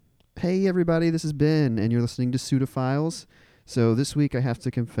Hey everybody, this is Ben, and you're listening to Pseudophiles. So this week I have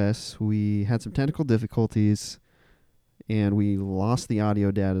to confess we had some technical difficulties, and we lost the audio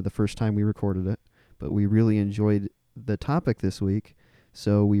data the first time we recorded it, but we really enjoyed the topic this week,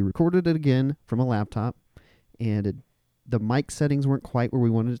 so we recorded it again from a laptop, and the mic settings weren't quite where we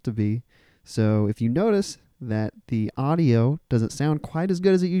wanted it to be. So if you notice that the audio doesn't sound quite as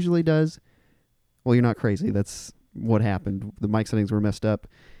good as it usually does, well, you're not crazy. That's what happened. The mic settings were messed up,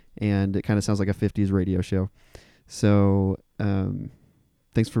 and it kind of sounds like a 50s radio show. So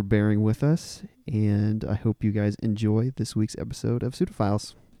thanks for bearing with us, and I hope you guys enjoy this week's episode of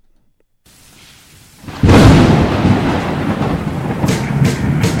Pseudophiles.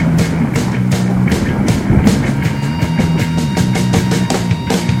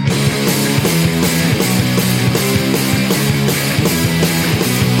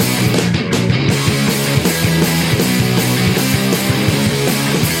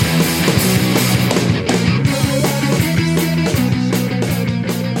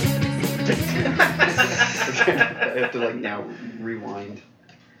 I have to now rewind.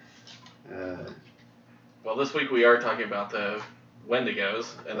 Well, this week we are talking about the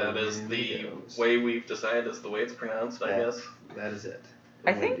Wendigos, and that is the way we've decided is the way it's pronounced, I guess. That is it.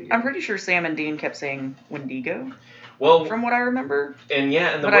 I'm pretty sure Sam and Dean kept saying Wendigo. Well, from what I remember. And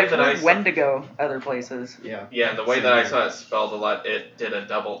the but way I've that heard Wendigo other places. Yeah, and the way that I saw it spelled a lot, it did a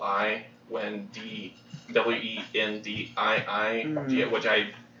double I when Wendii, which I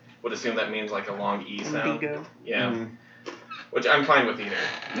would assume that means like a long E sound. Wendigo. Yeah. Mm-hmm. Which I'm fine with either.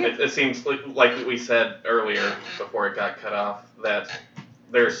 Yeah. It seems like we said earlier before it got cut off that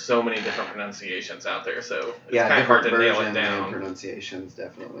there's so many different pronunciations out there, so it's kind of hard to nail it down. And pronunciations,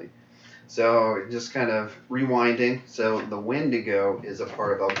 definitely. So just kind of rewinding. So the Wendigo is a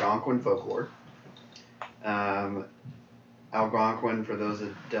part of Algonquin folklore. Algonquin, for those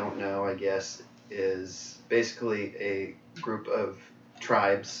that don't know, I guess, is basically a group of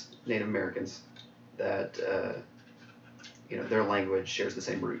tribes, Native Americans, that their language shares the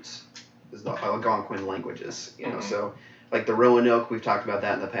same roots as the Algonquin languages. So like the Roanoke, we've talked about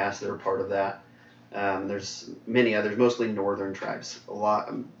that in the past. They're a part of that. There's many others, mostly northern tribes.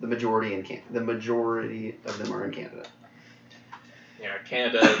 The majority of them are in Canada. Yeah,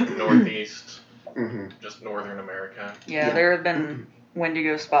 Canada, Northeast, just Northern America. Yeah, there have been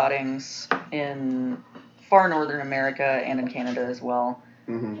Wendigo spottings in far Northern America and in Canada as well.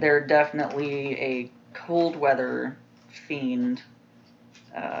 They're definitely a cold weather fiend.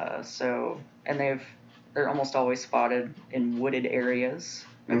 And they're almost always spotted in wooded areas,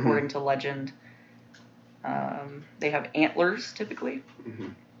 according to legend. They have antlers, typically.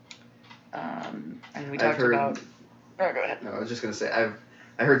 And we talked about... Oh, go ahead. No, I was just going to say,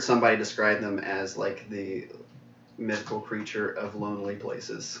 I heard somebody describe them as like the mythical creature of lonely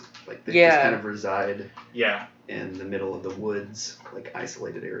places. Like they just kind of reside in the middle of the woods, like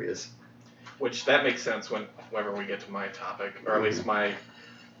isolated areas. Which that makes sense whenever we get to my topic, or at least I'm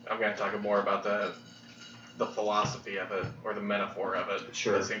going to talk more about the philosophy of it, or the metaphor of it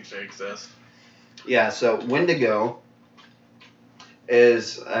that seems to exist. Yeah, so Wendigo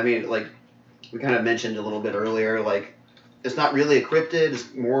is, like we kind of mentioned a little bit earlier, like it's not really a cryptid,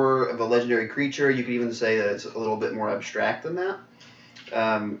 it's more of a legendary creature. You could even say that it's a little bit more abstract than that.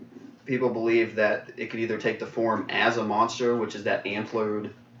 People believe that it could either take the form as a monster, which is that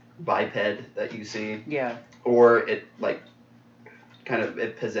antlered biped that you see, or it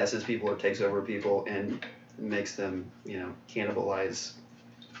it possesses people or takes over people and makes them cannibalize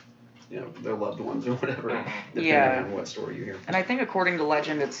their loved ones or whatever, depending on what story you hear. And I think according to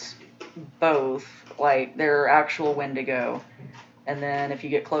legend it's both. Like they're actual Wendigo, and then if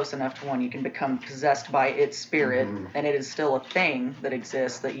you get close enough to one you can become possessed by its spirit, and it is still a thing that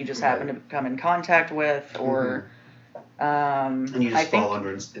exists that you just happen to come in contact with, or and you just fall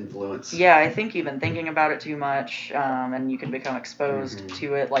under its influence. Yeah, I think even thinking about it too much, and you can become exposed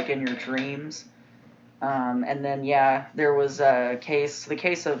to it, like in your dreams. And then, there was the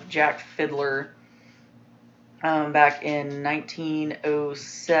case of Jack Fiddler, back in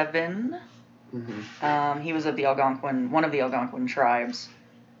 1907. He was of one of the Algonquin tribes,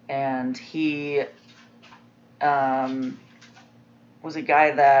 and he was a guy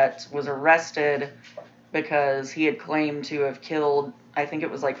that was arrested because he had claimed to have killed, I think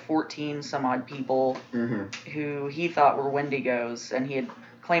it was like 14 some odd people who he thought were Wendigos, and he had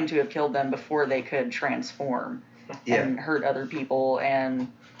claimed to have killed them before they could transform and hurt other people.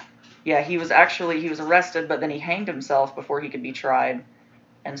 And he was arrested, but then he hanged himself before he could be tried.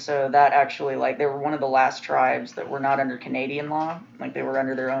 And so that actually, they were one of the last tribes that were not under Canadian law. Like, they were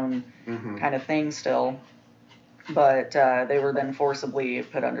under their own kind of thing still. But they were then forcibly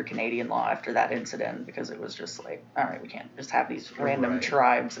put under Canadian law after that incident because it was just like, all right, we can't just have these random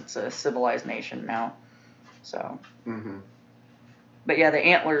tribes. It's a civilized nation now. So. Mm-hmm. But yeah, the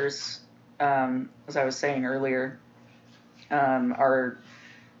antlers, as I was saying earlier, are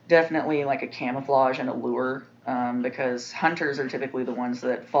definitely like a camouflage and a lure because hunters are typically the ones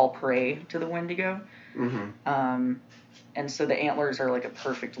that fall prey to the Wendigo. Mm-hmm. And so the antlers are like a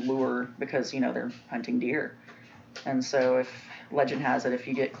perfect lure because, they're hunting deer. And so if legend has it, if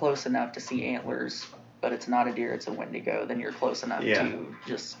you get close enough to see antlers, but it's not a deer, it's a Wendigo, then you're close enough to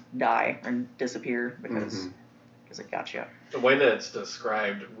just die and disappear because it got you. The way that it's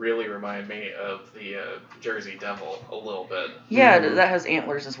described really reminded me of the Jersey Devil a little bit. Yeah, that has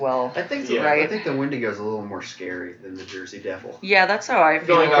antlers as well. I think I think the Wendigo's a little more scary than the Jersey Devil. Yeah, that's how I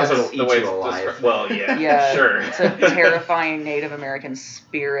feel. Going off of the way it's described. Well, yeah, sure. It's a terrifying Native American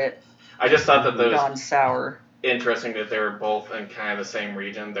spirit. I just thought that those gone sour. Interesting that they were both in kind of the same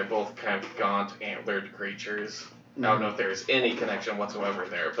region. They're both kind of gaunt, antlered creatures. I don't know if there's any connection whatsoever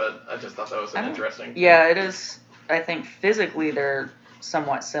there, but I just thought that was interesting. Yeah, it is. I think physically they're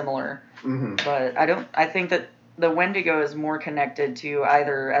somewhat similar, but I think that the Wendigo is more connected to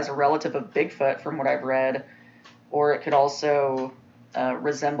either as a relative of Bigfoot, from what I've read, or it could also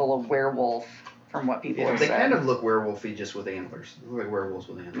resemble a werewolf, from what people have said. They kind of look werewolfy just with antlers. They look like werewolves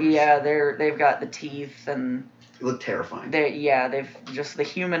with antlers. Yeah, they've got the teeth and. They look terrifying. They've just the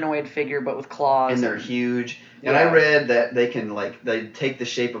humanoid figure, but with claws. And they're huge. And I read that they can they take the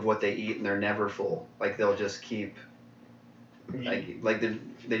shape of what they eat, and they're never full. Like they'll just keep. Like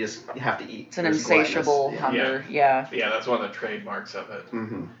they just have to eat. It's an insatiable hunger. Yeah. Yeah, that's one of the trademarks of it.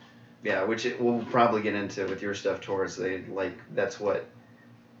 Mm-hmm. Yeah, which we'll probably get into with your stuff, Taurus. That's what.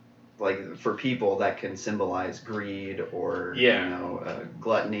 Like for people that can symbolize greed or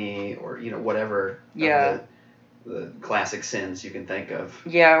gluttony or whatever. Yeah. The classic sins you can think of.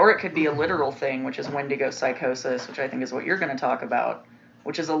 Yeah, or it could be a literal thing, which is Wendigo psychosis, which I think is what you're going to talk about,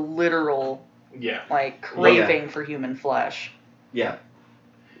 which is a literal, craving for human flesh. Yeah,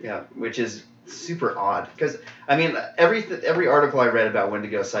 which is super odd because every article I read about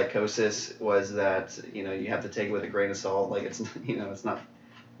Wendigo psychosis was that you have to take it with a grain of salt. Like it's it's not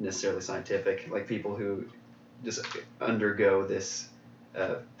necessarily scientific. Like people who just undergo this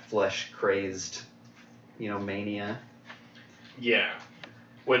flesh crazed. Mania. Yeah,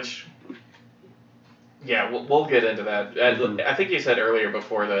 which, we'll get into that. I think you said earlier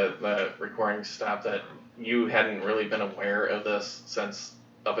before the recording stopped that you hadn't really been aware of this since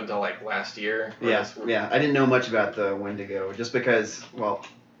up until last year. Yeah. I didn't know much about the Wendigo just because, well,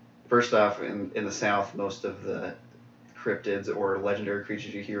 first off, in the South, most of the cryptids or legendary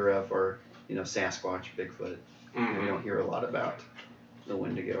creatures you hear of are, Sasquatch, Bigfoot. You don't hear a lot about the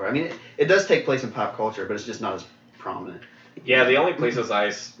Wendigo. I mean, it does take place in pop culture, but it's just not as prominent. Yeah, the only places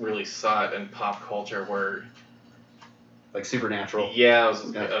I really saw it in pop culture were like Supernatural. Yeah, I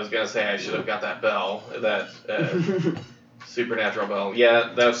was gonna say I should have got that bell, that Supernatural bell.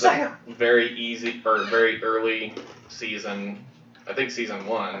 Yeah, that's a very early season. I think season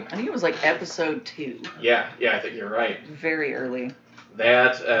 1. I think it was episode 2. Yeah, I think you're right. Very early.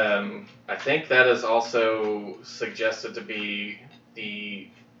 That I think that is also suggested to be the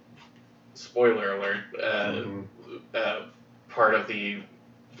spoiler alert part of the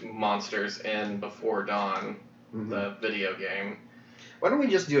Monsters in Before Dawn, the video game. Why don't we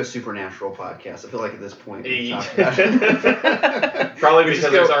just do a Supernatural podcast? I feel like at this point we talked about it. Probably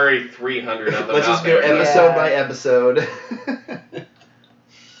because there's already 300 of them. Let's just go episode by episode.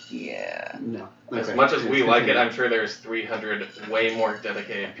 Yeah. No. As much as we like it, I'm sure there's 300 way more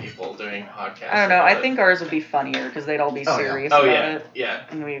dedicated people doing podcasts. I don't know. I think ours would be funnier because they'd all be serious about it. Yeah.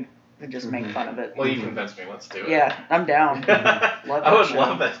 And we would just make fun of it. Well, you convinced me. Let's do it. Yeah, I'm down. I would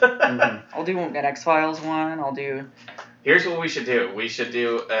love it. I'll do an X-Files one. I'll do... Here's what we should do. We should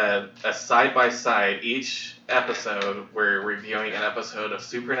do a side-by-side. Each episode, we're reviewing an episode of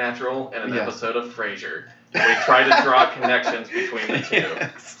Supernatural and an episode of Frasier. And we try to draw connections between the two.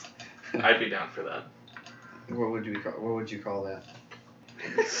 Yes. I'd be down for that. What would you call that?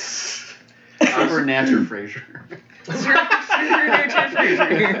 Supernatural Frasier.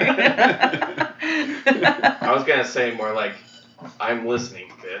 I was gonna say more like, I'm listening,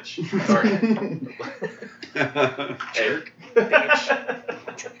 bitch. Sorry. Jerk.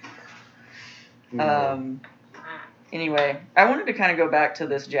 Bitch. Anyway, I wanted to kind of go back to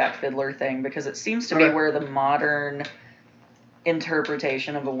this Jack Fiddler thing because it seems to be where the modern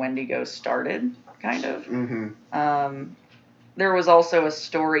interpretation of a Wendigo started, kind of. There was also a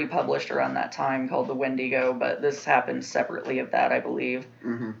story published around that time called The Wendigo, but this happened separately of that, I believe.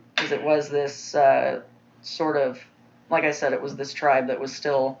 Because it was this sort of, like I said, it was this tribe that was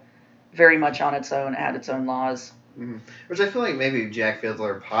still very much on its own, had its own laws. Mm-hmm. Which I feel like maybe Jack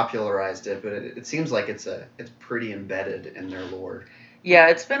Fiddler popularized it, but it seems like it's pretty embedded in their lore. Yeah,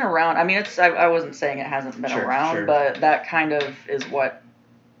 it's been around. I mean, I wasn't saying it hasn't been around, sure. But that kind of is what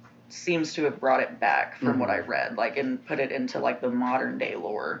seems to have brought it back from what I read, like, and put it into like the modern day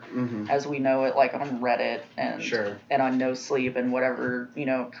lore as we know it, like on Reddit and on No Sleep and whatever,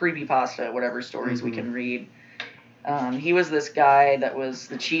 creepypasta, whatever stories we can read. He was this guy that was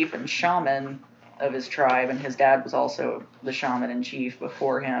the chief and shaman of his tribe, and his dad was also the shaman and chief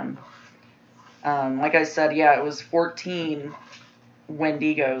before him. Like I said, it was 14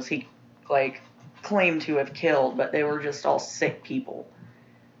 Wendigos he claimed to have killed, but they were just all sick people.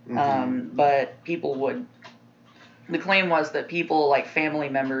 But the claim was that people, like family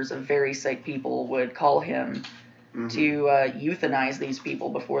members of very sick people, would call him to euthanize these people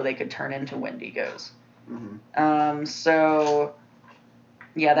before they could turn into Wendigos. So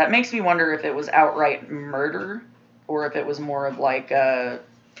that makes me wonder if it was outright murder or if it was more of like it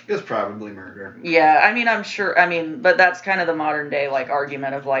was probably murder. Yeah, I mean, I'm sure. I mean, but that's kind of the modern day like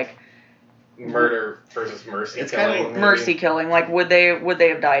argument of like murder versus mercy killing. Kind of mercy killing. Like, would they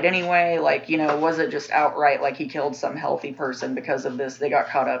have died anyway? Like, was it just outright like he killed some healthy person because of this? They got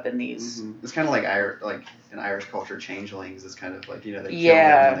caught up in these. It's kind of like in Irish culture, changelings is kind of like they kill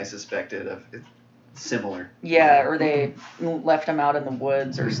them when they suspected of it. Similar. Yeah, or they left him out in the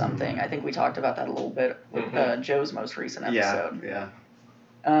woods or something. I think we talked about that a little bit with Joe's most recent episode. Yeah.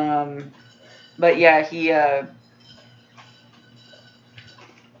 But yeah, he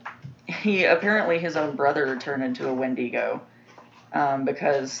apparently his own brother turned into a Wendigo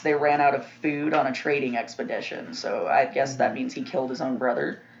because they ran out of food on a trading expedition. So I guess that means he killed his own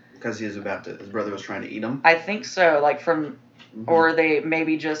brother. Because his brother was trying to eat him? I think so, or they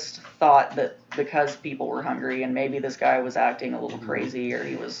maybe just thought that because people were hungry and maybe this guy was acting a little crazy or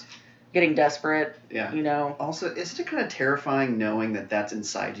he was getting desperate, Also, isn't it kind of terrifying knowing that that's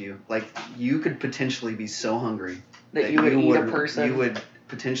inside you? Like, you could potentially be so hungry that you would eat a person. You would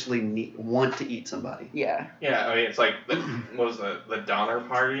potentially want to eat somebody. Yeah. Yeah, I mean, it's like, what was the Donner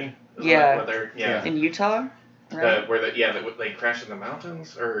Party? In Utah? Right. Where they crashed in the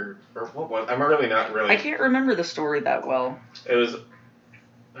mountains, or what was? I'm really not really. I can't remember the story that well. It was,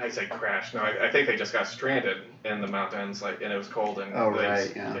 I say crash. No, I think they just got stranded in the mountains, and it was cold, and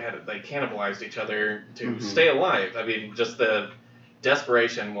they cannibalized each other to stay alive. I mean, just the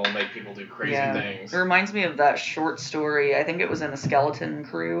desperation will make people do crazy things. It reminds me of that short story. I think it was in The Skeleton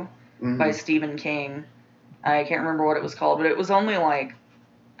Crew by Stephen King. I can't remember what it was called, but it was only like,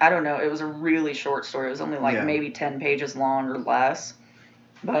 I don't know, it was a really short story. It was only maybe 10 pages long or less.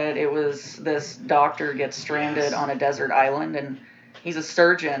 But it was this doctor gets stranded on a desert island, and he's a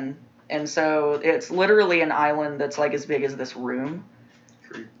surgeon. And so it's literally an island that's like as big as this room.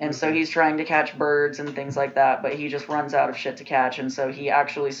 And so he's trying to catch birds and things like that, but he just runs out of shit to catch. And so he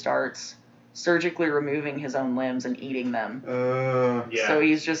actually starts surgically removing his own limbs and eating them. So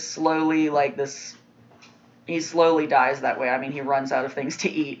he's just slowly he slowly dies that way. I mean, he runs out of things to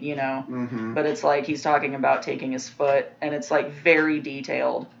eat, But it's like he's talking about taking his foot, and it's like very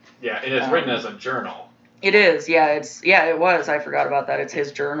detailed. Yeah, it is written as a journal. It is, it was. I forgot about that. It's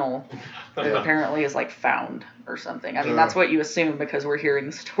his journal. It apparently is like found or something. I mean, that's what you assume because we're hearing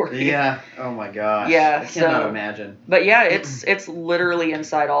the story. Yeah. Oh my gosh. Yeah. I cannot imagine. But yeah, it's literally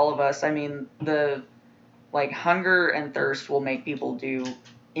inside all of us. I mean, the hunger and thirst will make people do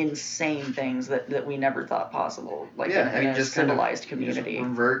insane things that we never thought possible. In a civilized community. Just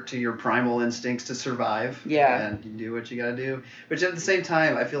revert to your primal instincts to survive. Yeah. And you do what you gotta do. But at the same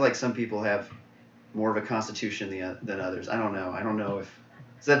time, I feel like some people have more of a constitution than others. I don't know if.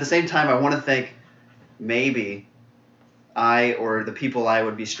 So at the same time, I want to think maybe I or the people I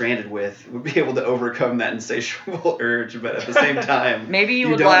would be stranded with would be able to overcome that insatiable urge, but at the same time, maybe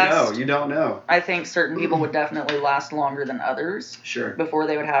you don't know. I think certain people would definitely last longer than others. Sure. Before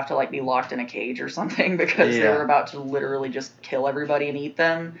they would have to be locked in a cage or something because they were about to literally just kill everybody and eat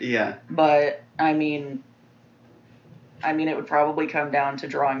them. Yeah. But I mean, it would probably come down to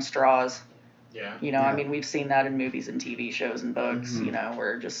drawing straws. Yeah. I mean, we've seen that in movies and TV shows and books,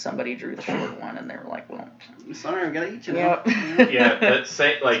 where just somebody drew the short one and they were like, well, sorry, I'm going to eat you now. Yeah, but it's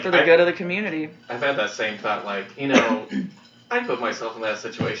for the good of the community. I've had that same thought, I put myself in that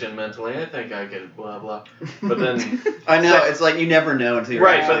situation mentally. I think I could blah, blah. But then... I know, it's like you never know until you're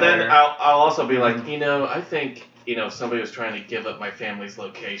right, but then there. I'll also be like, I think... somebody was trying to give up my family's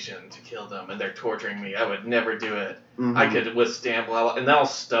location to kill them, and they're torturing me. I would never do it. I could withstand, and then I'll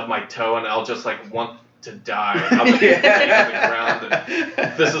stub my toe, and I'll just to die. I'll just be on the ground.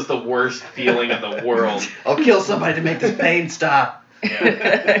 And this is the worst feeling in the world. I'll kill somebody to make this pain stop.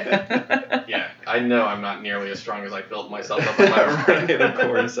 Yeah. Yeah. I know I'm not nearly as strong as I built myself up in my right, of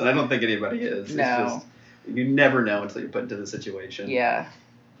course. And I don't think anybody is. No. It's just, you never know until you're put into the situation. Yeah.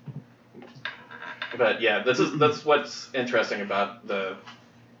 But yeah, that's what's interesting about the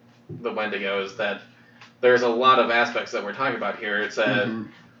Wendigo is that there's a lot of aspects that we're talking about here. It's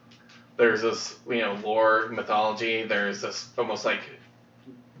there's this lore, mythology. There's this almost like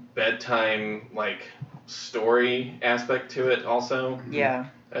bedtime like story aspect to it also. Yeah.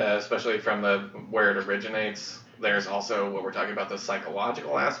 Especially from where it originates. There's also what we're talking about, the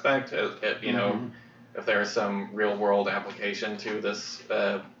psychological aspect. If there's some real world application to this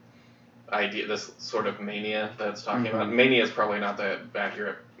idea, this sort of mania that's talking about. Mania is probably not the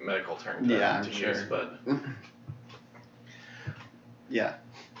accurate medical term to use, but yeah.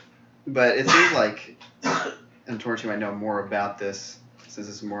 But it seems like, and Torch, you might know more about this since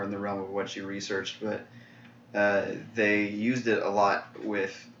it's more in the realm of what you researched, but they used it a lot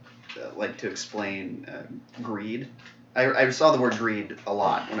with, to explain greed. I saw the word greed a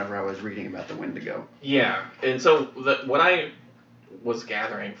lot whenever I was reading about the Wendigo. Yeah, and so what I was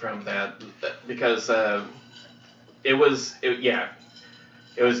gathering from that because it was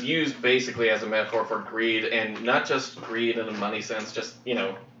used basically as a metaphor for greed, and not just greed in a money sense, just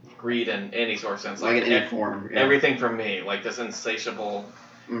greed in any sort of sense, like in any form. Yeah. Everything from me, like this insatiable,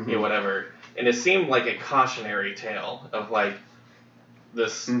 whatever. And it seemed like a cautionary tale of like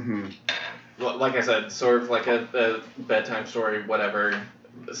this, like I said, sort of like a bedtime story, whatever,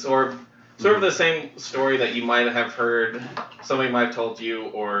 sort of the same story that you might have heard, somebody might have told you,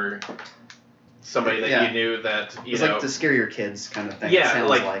 or somebody that you knew that, it's like to scare your kids kind of thing. Yeah, it sounds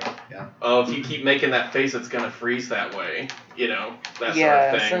like. Oh, if you keep making that face, it's going to freeze that way, that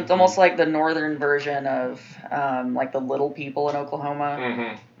yeah, sort of thing. So it's almost like the northern version of, like the little people in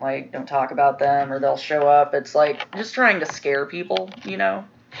Oklahoma. Like, don't talk about them, or they'll show up. It's like, just trying to scare people,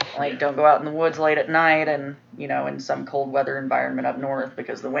 Like, don't go out in the woods late at night and, in some cold weather environment up north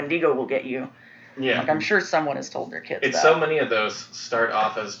because the Wendigo will get you. Yeah. Like, I'm sure someone has told their kids that. So many of those start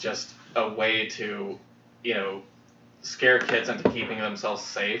off as just a way to, scare kids into keeping themselves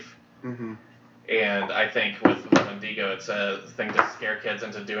safe. And I think with the Wendigo, it's a thing to scare kids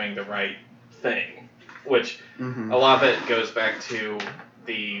into doing the right thing, which a lot of it goes back to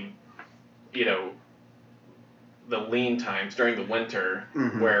the, the lean times during the winter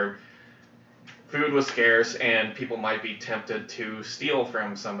where food was scarce and people might be tempted to steal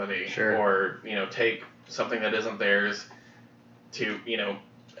from somebody or, take something that isn't theirs to,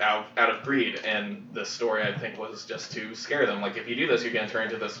 out of greed. And the story, I think, was just to scare them. Like, if you do this, you're going to turn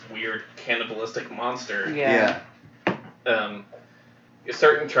into this weird cannibalistic monster. Yeah.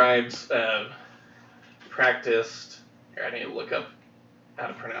 Certain tribes practiced... Here, I need to look up how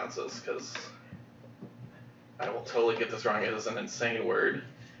to pronounce this, because I will totally get this wrong. It is an insane word.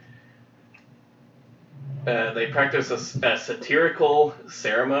 They practice a satirical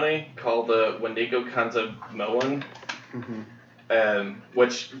ceremony called the Wendigo Kanzamoan,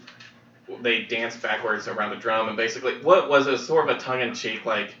 which they dance backwards around a drum, and basically what was a sort of a tongue-in-cheek,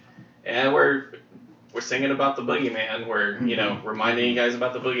 like, we're singing about the boogeyman, we're reminding you guys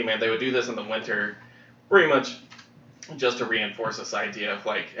about the boogeyman. They would do this in the winter, pretty much just to reinforce this idea of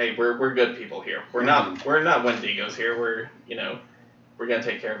like, hey, we're good people here. We're not Wendigos here. We're gonna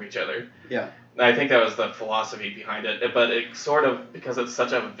take care of each other. Yeah. And I think that was the philosophy behind it. But it sort of, because it's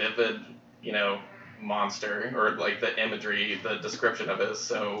such a vivid, monster, or like the imagery, the description of it is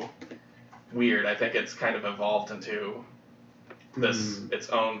so weird. I think it's kind of evolved into this its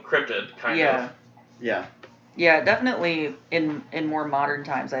own cryptid kind of. Yeah. Yeah, definitely in more modern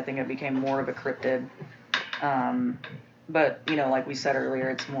times, I think it became more of a cryptid. But, like we said earlier,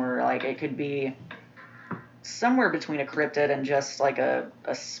 it's more like it could be somewhere between a cryptid and just like a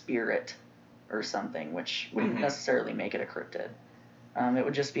spirit or something, which wouldn't necessarily make it a cryptid. It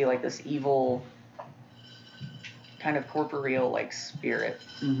would just be like this evil kind of corporeal like spirit.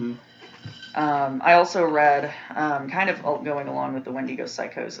 I also read, kind of going along with the Wendigo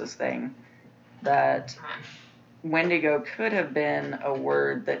psychosis thing, that Wendigo could have been a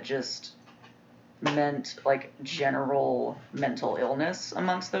word that just meant like general mental illness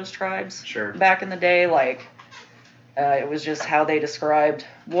amongst those tribes. Sure. Back in the day, like it was just how they described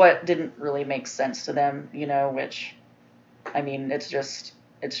what didn't really make sense to them, which, I mean, it's just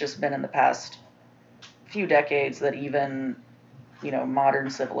been in the past few decades that even,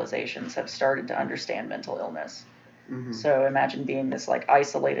 modern civilizations have started to understand mental illness. So imagine being this like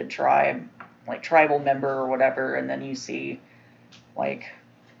isolated tribe, like tribal member or whatever, and then you see like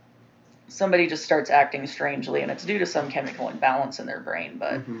somebody just starts acting strangely, and it's due to some chemical imbalance in their brain,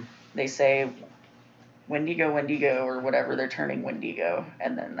 but they say Wendigo, Wendigo, or whatever, they're turning Wendigo,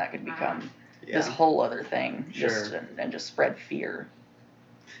 and then that could become this whole other thing, and just spread fear.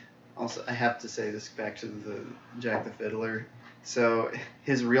 Also, I have to say this back to the Jack the Fiddler. So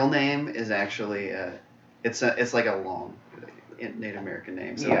his real name is actually it's like a long Native American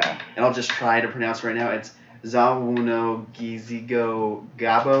name. So, and I'll just try to pronounce it right now. It's Zawuno Gizigo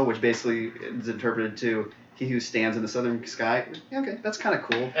Gabo, which basically is interpreted to "He who stands in the southern sky." Okay, that's kind of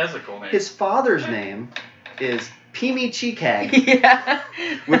cool. That's a cool name. His father's name is Pimi Chikag,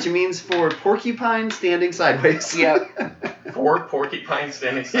 which means for porcupine standing sideways. Yep. For porcupine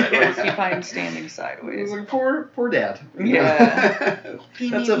standing sideways. Porcupine standing sideways. Like poor dad. Yeah.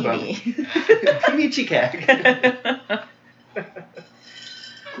 That's a bummer. Pimi Chikag.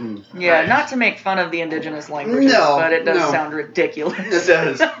 Yeah, not to make fun of the indigenous languages, but it does sound ridiculous. It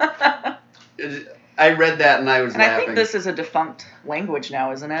does. I read that and I was laughing. I think this is a defunct language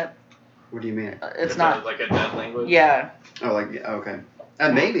now, isn't it? What do you mean? It's not like a dead language. Yeah. Oh, okay.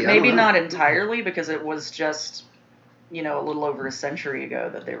 Maybe. Maybe not entirely, because it was just, a little over a century ago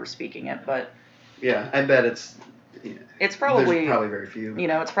that they were speaking it, but. Yeah, I bet it's. It's probably. There's probably very few.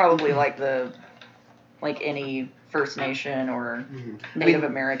 It's probably like any First Nation or Native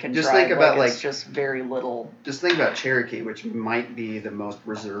American just tribe. Think about it's just very little. Just think about Cherokee, which might be the most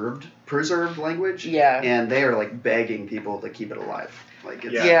preserved language. Yeah. And they are begging people to keep it alive.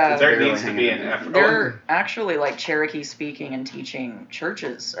 There needs to be an effort. They're actually Cherokee speaking and teaching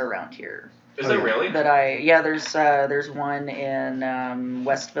churches around here. Is there really? There's one in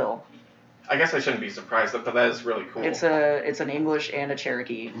Westville. I guess I shouldn't be surprised, but that is really cool. It's an English and a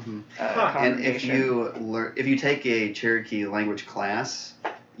Cherokee congregation. And if you take a Cherokee language class,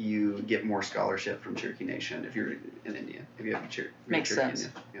 you get more scholarship from Cherokee Nation if you're in India. If you have Makes Cherokee sense.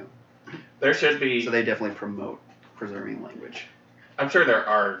 India. Yeah. There should be. So they definitely promote preserving language. I'm sure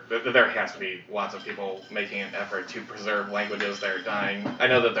there has to be lots of people making an effort to preserve languages that are dying. I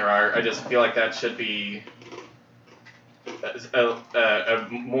know that there are. I just feel like that should be a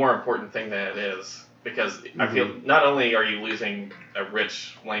more important thing than it is, because I feel not only are you losing a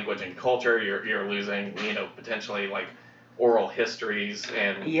rich language and culture, you're losing potentially oral histories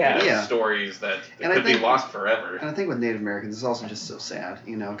and stories that could be lost forever. And I think with Native Americans, it's also just so sad,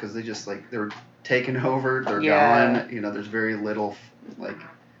 because they just they're taken over, they're gone. There's very little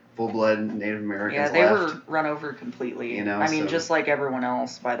full-blood Native Americans left. Yeah, they were run over completely. Just like everyone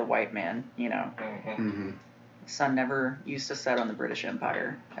else by the white man. The sun never used to set on the British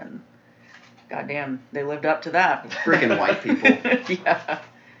Empire, and goddamn, they lived up to that. Freaking white people.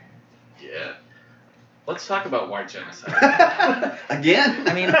 Yeah. Let's talk about white genocide. Again?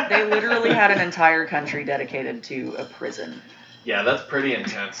 They literally had an entire country dedicated to a prison. Yeah, that's pretty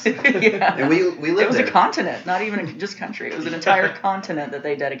intense. Yeah. And we lived It was there. a continent, not even just country. It was an entire continent that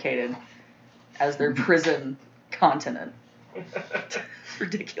they dedicated as their prison continent. It's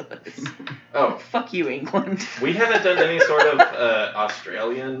ridiculous. Oh. Fuck you, England. We haven't done any sort of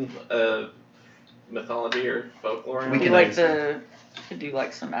Australian mythology or folklore. We could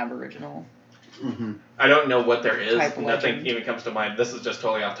do some Aboriginal. I don't know what there is. Nothing legend. Even comes to mind. This is just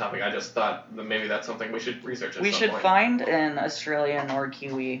totally off topic. I just thought that maybe that's something we should research. We should find an Australian or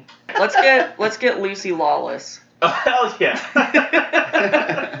Kiwi. Let's get Lucy Lawless. Oh hell yeah!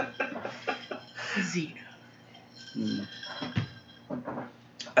 Xena.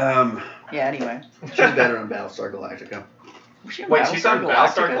 Yeah. Anyway. She's better on Battlestar Galactica. Wait, she's on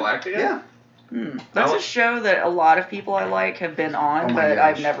Battlestar Galactica? Yeah. That's a show that a lot of people I like have been on, but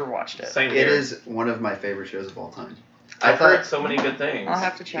I've never watched it. Same here. It is one of my favorite shows of all time. I've heard so many good things. I'll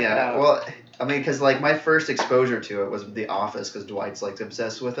have to check it out. Well, because my first exposure to it was The Office, because Dwight's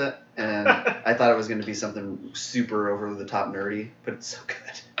obsessed with it, and I thought it was going to be something super over the top nerdy, but it's so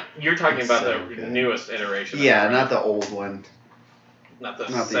good. You're talking about the newest iteration. Yeah, not the old one. Not the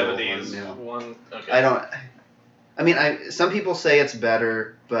 70s one. Okay. Some people say it's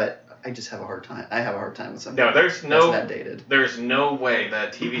better, but I just have a hard time. I have a hard time with something. No, that's that dated. There's no way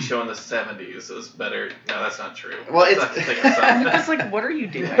that TV show in the 70s is better. No, that's not true. Well, it's what are you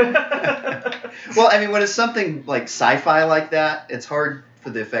doing? Well, when it's something sci-fi like that, it's hard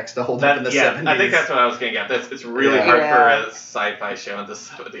for the effects to hold up in the 70s. I think that's what I was getting at. It's really hard for a sci-fi show in the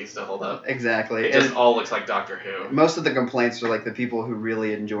 70s to hold up. Exactly. It just all looks like Doctor Who. Most of the complaints are the people who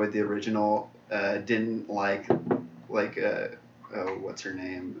really enjoyed the original didn't what's her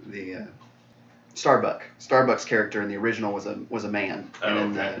name? The Starbuck. Starbuck's character in the original was a man, and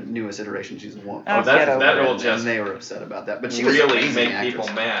in the newest iteration she's a woman. That will just. And they were upset about that, but she really was amazing make actress.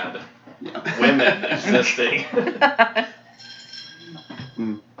 people mad. Yeah. Women existing.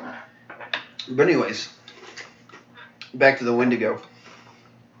 But anyways, back to the Wendigo.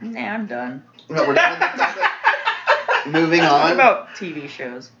 Nah, I'm done. No, we're done with that topic. Moving on. What about TV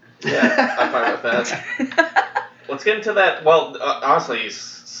shows? Yeah, I'm fine with that. Let's get into that. Well, honestly,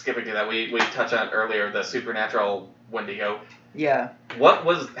 skipping to that, we touched on earlier the supernatural Wendigo. Yeah. How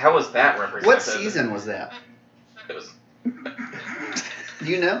was that represented? What season was that? It was. Do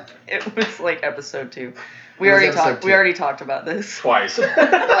you know? It was like episode 2. We already talked about this Twice. Well, I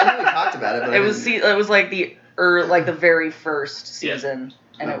know we talked about it, but it was like the very first season,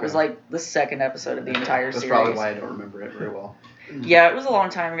 and Okay. it was like the second episode of the entire That's series. probably why I don't remember it very well. Yeah, it was a long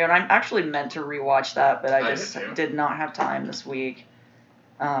time ago, and I'm actually meant to rewatch that, but I just did too. did not have time this week.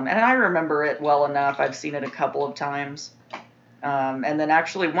 And I remember it well enough. I've seen it a couple of times. And then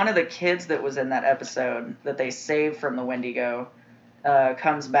actually one of the kids that was in that episode that they saved from the Wendigo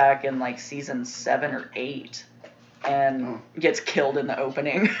comes back in like season 7 or 8 and gets killed in the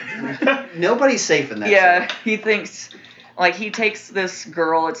opening. Nobody's safe in that show. He thinks... Like, he takes this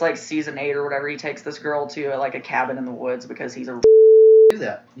girl, it's like season 8 or whatever, he takes this girl to, like, a cabin in the woods because he's a... Do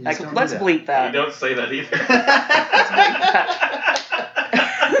that. You Like, just don't let's do that. bleep that. You don't say that either.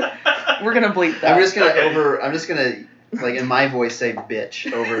 We're gonna bleep that. I'm just gonna, like, in my voice, say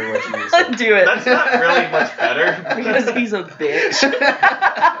bitch over what you said. Do it. That's not really much better. Because he's a bitch.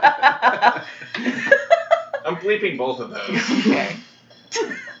 I'm bleeping both of those. Okay.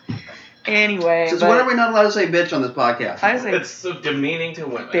 Anyway, Since when are we not allowed to say bitch on this podcast? I say It's so demeaning to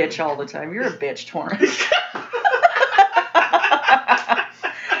women. bitch all the time. You're a bitch, Torrance.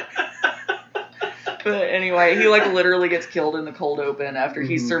 But anyway, he like literally gets killed in the cold open after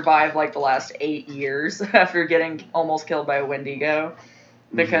he survived like the last 8 years after getting almost killed by a Wendigo.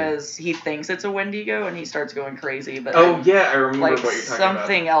 Because he thinks it's a Wendigo and he starts going crazy. But then, yeah, I remember like what you're talking about.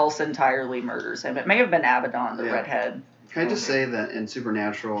 something else entirely murders him. It may have been Abaddon, the Yeah. redhead. Can I just say that in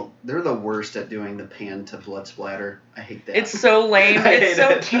Supernatural, they're the worst at doing the pan to blood splatter. I hate that. It's so lame. I It's hate so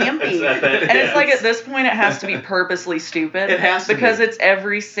it. campy. It's And it's like at this point it has to be purposely stupid. It has to because be. it's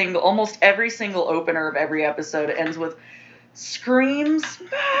almost every single opener of every episode ends with screams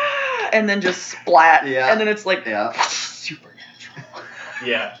and then just splat. Yeah. And then it's like Yeah. supernatural.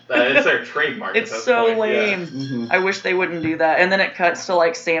 Yeah, it's their trademark. It's at this so point. lame. Mm-hmm. I wish they wouldn't do that. And then it cuts to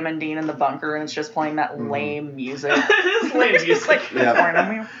like Sam and Dean in the bunker and it's just playing that lame music. Yeah. It's lame It's music. like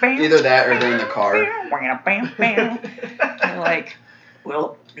Either that or they're in the car. And like,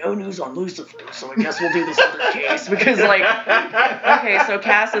 well, no news on Lucifer, so I guess we'll do this other case because like, okay, so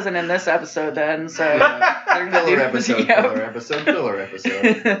Cass isn't in this episode then, so they're gonna Filler do episode, Yep. filler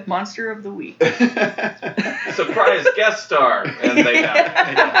episode. Monster of the week. Surprise guest star, and they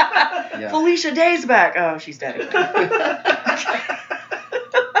die. Yeah. Felicia Day's back. Oh, she's dead again.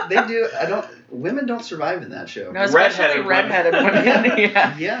 They do. Women don't survive in that show. No, especially redheaded women.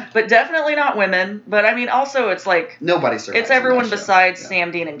 Yeah. Yeah. But definitely not women. But I mean, also it's like Nobody survives. it's everyone in that show. besides Yeah.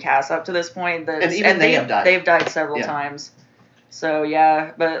 Sam, Dean, and Cass up to this point. And even they have died. They've died several Yeah. times. So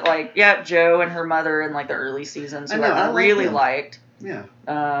yeah, but like Joe and her mother in like the early seasons, who I like really them. liked. Yeah.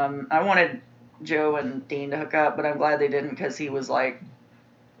 I wanted Joe and Dean to hook up, but I'm glad they didn't because he was like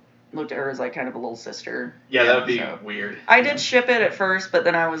looked at her as like kind of a little sister. Yeah, that would be So- weird. I did ship it at first, but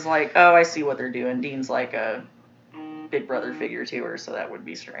then I was like, oh, I see what they're doing. Dean's like a big brother figure to her, so that would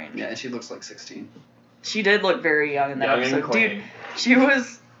be strange. Yeah, and she looks like 16. She did look very young in that Young and episode. clean. Dude, she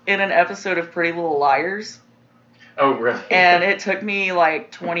was in an episode of Pretty Little Liars, Oh, really? and it took me like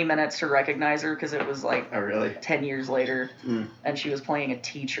 20 minutes to recognize her because it was like Oh, really? 10 years later, Mm. and she was playing a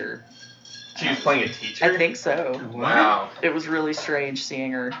teacher. She was playing a teacher? I think so. Wow. It was really strange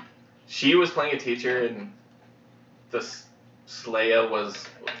seeing her. She was playing a teacher, and the Slaya was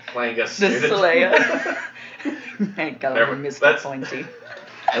playing a The student. Slaya. I got There a we- Mr. that's- Pointy.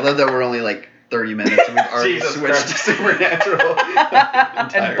 I love that we're only like 30 minutes and we've already Jesus switched Christ. to Supernatural.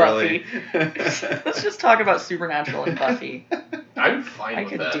 And Buffy. Let's just talk about Supernatural and Buffy. I'm fine I with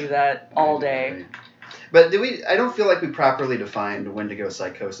could that. do that all day. But I don't feel like we properly defined Wendigo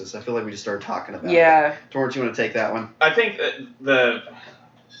psychosis. I feel like we just started talking about it. Yeah. Torrance, you want to take that one? I think the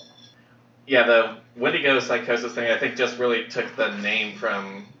Wendigo psychosis thing, I think just really took the name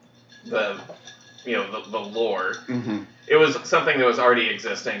from the lore. Mm-hmm. It was something that was already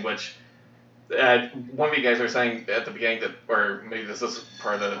existing, which one of you guys were saying at the beginning that, or maybe this is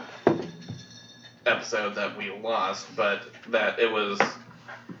part of the episode that we lost, but that it was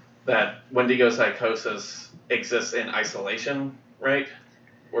that Wendigo psychosis exists in isolation, right?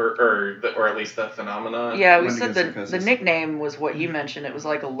 Or at least the phenomenon. Yeah, we Wendigo said the psychosis. nickname was what you mentioned. It was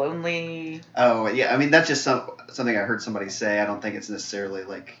like a lonely... Oh, yeah. I mean, that's just something I heard somebody say. I don't think it's necessarily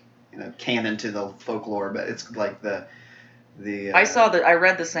like, canon to the folklore, but it's like I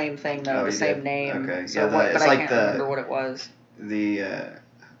read the same thing though, the same did? name. Okay. So but I can't remember what it was. The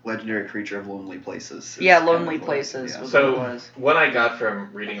legendary creature of lonely places. Yeah, Lonely Places was what it was. What I got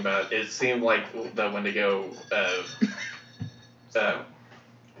from reading about it seemed like the Wendigo.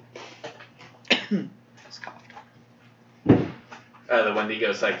 The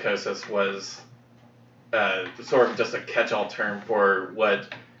Wendigo psychosis was sort of just a catch-all term for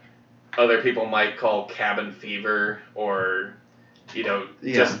what other people might call cabin fever, or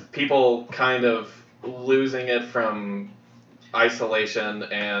just people kind of losing it from isolation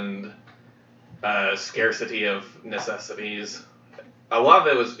and scarcity of necessities. A lot of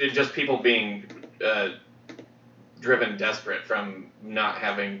it was just people being driven desperate from not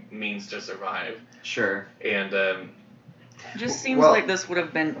having means to survive. Sure. And it just seems like this would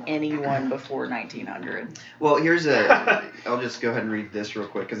have been anyone before 1900. Well, I'll just go ahead and read this real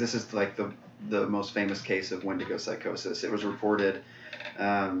quick, because this is like the most famous case of Wendigo psychosis. It was reported,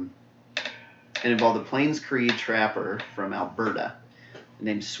 it involved a Plains Cree trapper from Alberta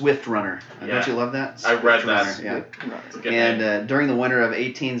named Swift Runner. Don't you love that? I read that. Yeah. And during the winter of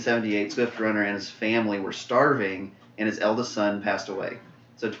 1878, Swift Runner and his family were starving, and his eldest son passed away.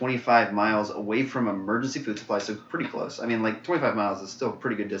 So 25 miles away from emergency food supply, so pretty close. I mean, like 25 miles is still a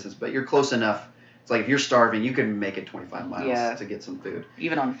pretty good distance, but you're close enough. It's like if you're starving, you can make it 25 miles to get some food.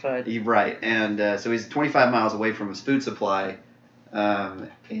 Even on foot. Right. And so he's 25 miles away from his food supply,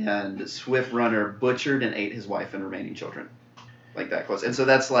 and Swift Runner butchered and ate his wife and remaining children. Like that close. And so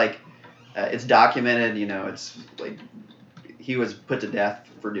that's like, it's documented, it's like he was put to death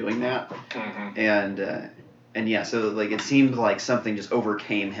for doing that. Mm-hmm. And yeah, so like it seemed like something just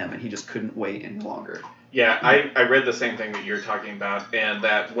overcame him and he just couldn't wait any longer. Yeah, I read the same thing that you're talking about, and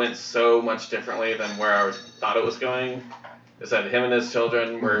that went so much differently than where I thought it was going. Is that him and his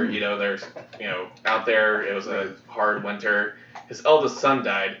children were, they're, out there. It was a hard winter. His eldest son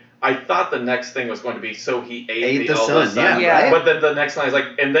died. I thought the next thing was going to be, so he ate the eldest son. Yeah. But then the next line is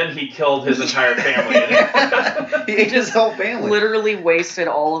like, and then he killed his entire family. He ate his whole family. Literally wasted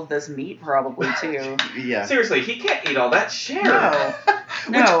all of this meat, probably, too. Yeah. Seriously, he can't eat all that. Share.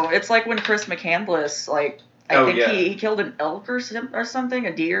 No, it's like when Chris McCandless, I think he killed an elk or something,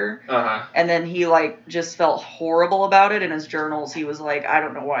 a deer. Uh-huh. And then he, just felt horrible about it in his journals. He was like, I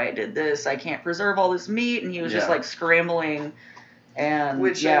don't know why I did this. I can't preserve all this meat. And he was just, scrambling. And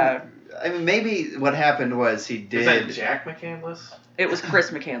I mean, maybe what happened was he did. Is that Jack McCandless? It was Chris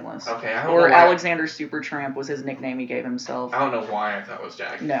McCandless. Okay, I don't know. Or why. Alexander Supertramp was his nickname he gave himself. I don't know why I thought it was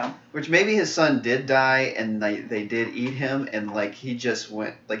Jack. No. Which maybe his son did die, and they did eat him, and he just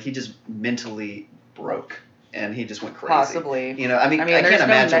mentally broke, and he just went crazy. Possibly. I can't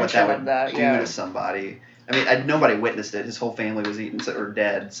imagine what that would do to somebody. I mean, nobody witnessed it. His whole family was eaten or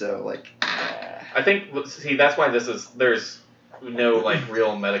dead. So I think that's why there's no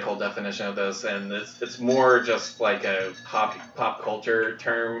real medical definition of this, and it's more just like a pop culture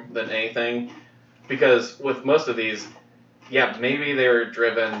term than anything, because with most of these, maybe they were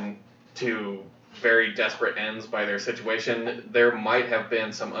driven to very desperate ends by their situation. There might have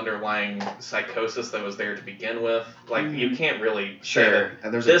been some underlying psychosis that was there to begin with. You can't really say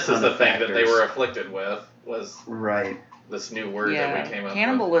that this is the thing that they were afflicted with, was this new word that we came up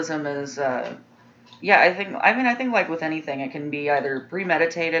Cannibalism with. Is I think like with anything, it can be either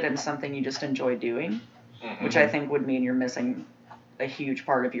premeditated and something you just enjoy doing, which I think would mean you're missing a huge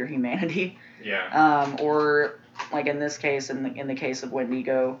part of your humanity. Yeah. Or like in this case, in the case of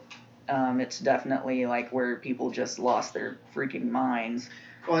Wendigo, it's definitely where people just lost their freaking minds.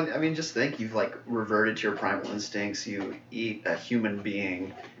 Well, I mean, just think, you've reverted to your primal instincts. You eat a human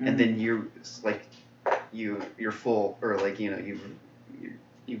being, and then you're full, or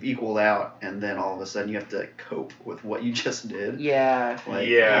you've equaled out, and then all of a sudden you have to cope with what you just did. Yeah.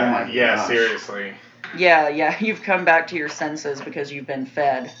 Seriously. Yeah, you've come back to your senses because you've been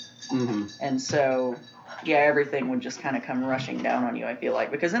fed. Mm-hmm. And so, everything would just kind of come rushing down on you, I feel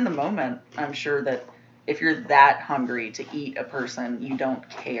like. Because in the moment, I'm sure that if you're that hungry to eat a person, you don't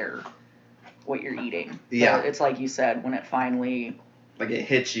care what you're eating. Yeah. But it's like you said, when it finally... it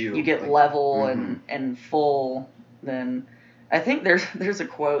hits you. You get level and full, then... I think there's a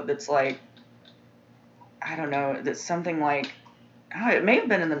quote that's I don't know, that's something it may have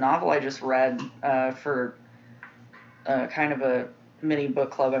been in the novel I just read for kind of a mini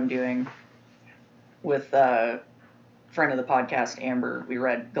book club I'm doing with a friend of the podcast, Amber. We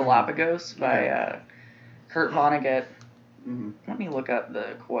read Galapagos by Kurt Vonnegut. Mm-hmm. Let me look up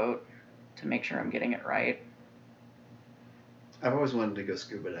the quote to make sure I'm getting it right. I've always wanted to go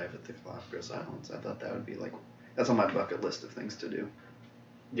scuba dive at the Galapagos Islands. I thought that would be that's on my bucket list of things to do.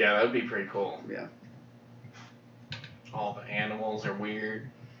 Yeah, that would be pretty cool. Yeah. All the animals are weird.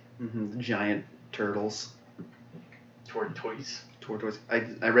 Giant turtles. Tortoise.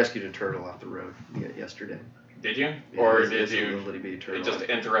 I rescued a turtle off the road yesterday. Did you? Yeah, or it did was you a little bitty turtle. just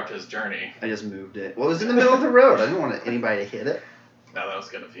interrupt his journey? I just moved it. Well, it was in the middle of the road. I didn't want anybody to hit it. No, that was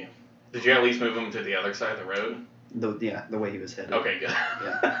good of you. Did you at least move him to the other side of the road? The way he was headed. Okay, good.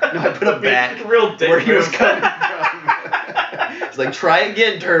 Yeah. No, I put him back real dick where he was move. coming from. It's like, try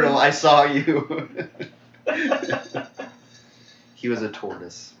again, turtle. I saw you. He was a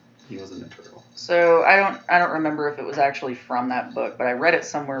tortoise. He wasn't a turtle. So I don't remember if it was actually from that book, but I read it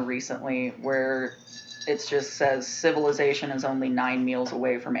somewhere recently where it just says civilization is only 9 meals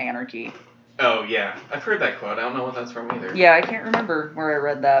away from anarchy. Oh yeah, I've heard that quote. I don't know what that's from either. Yeah, I can't remember where I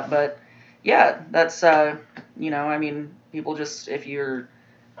read that, but yeah, that's I mean, people just, if your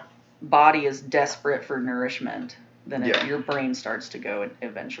body is desperate for nourishment, then your brain starts to go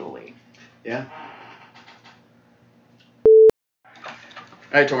eventually. Yeah.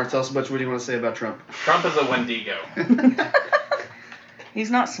 All right, Torrance, tell us what do you want to say about Trump? Trump is a Wendigo. He's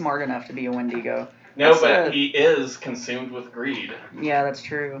not smart enough to be a Wendigo. No, but he is consumed with greed. Yeah, that's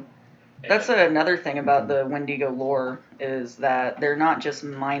true. That's another thing about the Wendigo lore, is that they're not just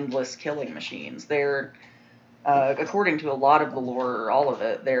mindless killing machines. They're, according to a lot of the lore, or all of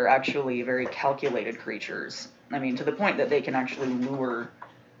it, they're actually very calculated creatures. I mean, to the point that they can actually lure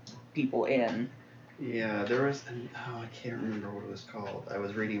people in. Yeah, there was, I can't remember what it was called. I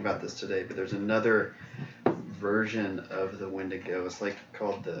was reading about this today, but there's another version of the Wendigo. It's like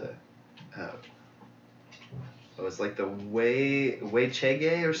called the, it's like the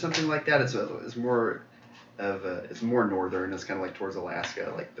Wei-Chege or something like that. It's more of it's more northern. It's kind of like towards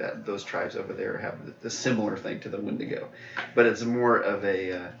Alaska, like that. Those tribes over there have a similar thing to the Wendigo, but it's more of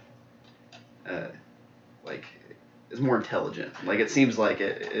a like it's more intelligent. Like it seems like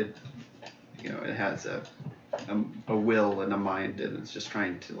it it has a will and a mind, and it's just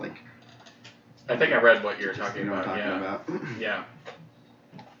trying to like. I think I read what you're talking about. What I'm talking about. Yeah.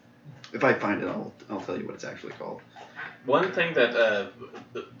 If I find it, I'll tell you what it's actually called. One thing that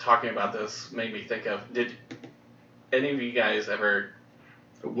talking about this made me think of, did any of you guys ever...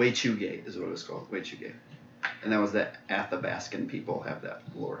 Wei-Chege is what it was called, Wei-Chege. And that was the Athabascan people have that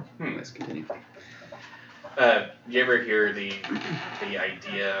lore. Let's continue. You ever hear the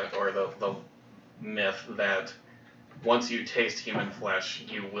idea or the myth that once you taste human flesh,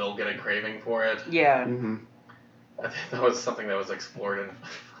 you will get a craving for it? Yeah. Mm-hmm. I think that was something that was explored in...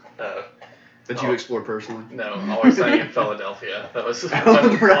 That you explored personally? No, Always Sunny in Philadelphia. That was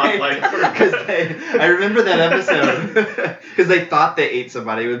right. Because I remember that episode because they thought they ate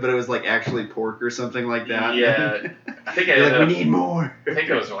somebody, but it was like actually pork or something like that. Yeah, I think we need more. I think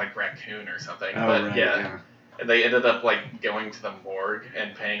it was like raccoon or something. Oh, but right, yeah. And they ended up like going to the morgue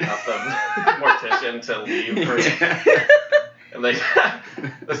and paying off the mortician to leave. And they,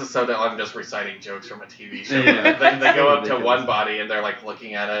 this is so dumb, I'm just reciting jokes from a TV show. Yeah. They go up to one body and they're like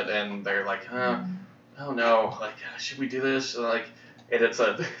looking at it and they're like, oh no, like should we do this? And it's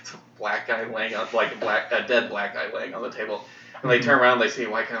a black guy laying on a dead black guy laying on the table. And they turn around, they see a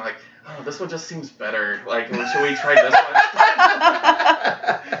white guy like, oh, this one just seems better. Like, should we try this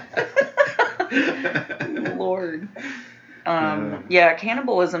one? Lord. Yeah,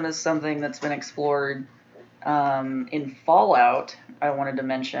 cannibalism is something that's been explored. In Fallout, I wanted to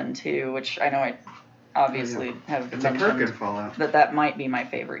mention too, which I know I obviously have it's mentioned. It's a perk in Fallout. That might be my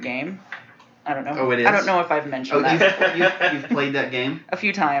favorite game. I don't know. Oh, it is? I don't know if I've mentioned that. You've played that game? A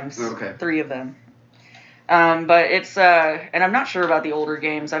few times. Okay. 3 of them. But it's, and I'm not sure about the older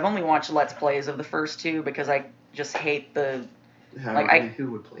games. I've only watched Let's Plays of the first 2 because I just hate the...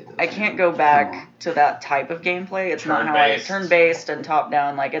 who would play those? I can't go back to that type of gameplay. It's not how I... Turn-based and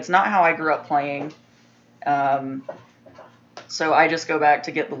top-down. Like, it's not how I grew up playing. So I just go back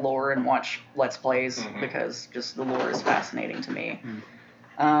to get the lore and watch Let's Plays because just the lore is fascinating to me.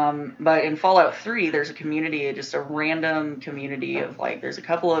 But in Fallout 3, there's a community, just a random community of there's a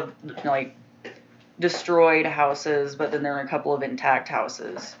couple of destroyed houses, but then there are a couple of intact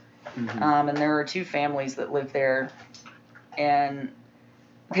houses. And there are 2 families that live there, and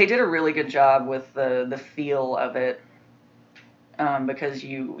they did a really good job with the feel of it. Because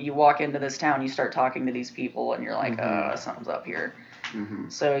you walk into this town, you start talking to these people, and you're like, something's up here.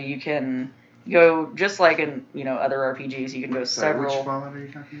 So you can go, just like in other RPGs, you can go several... Which Fallout are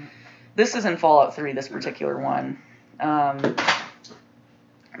you talking about? This is in Fallout 3, this particular one.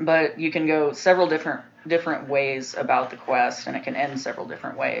 But you can go several different ways about the quest, and it can end several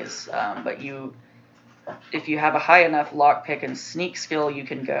different ways. But if you have a high enough lockpick and sneak skill, you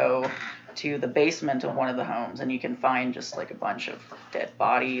can go to the basement of one of the homes, and you can find just like a bunch of dead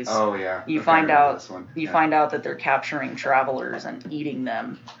bodies. Oh yeah. You find out that they're capturing travelers and eating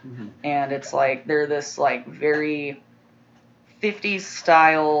them, and it's like they're this like very 50s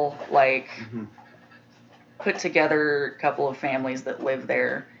style like put together couple of families that live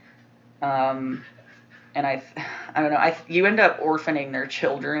there, and I don't know. You end up orphaning their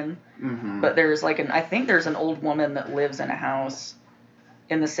children, but there's like I think there's an old woman that lives in a house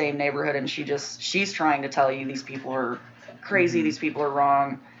in the same neighborhood, and she's trying to tell you these people are crazy, these people are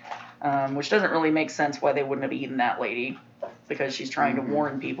wrong, which doesn't really make sense why they wouldn't have eaten that lady, because she's trying to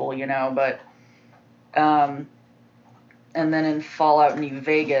warn people, you know. But and then in Fallout New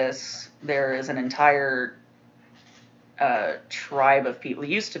Vegas, there is an entire tribe of people. It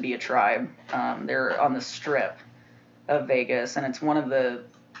used to be a tribe. They're on the Strip of Vegas, and it's one of the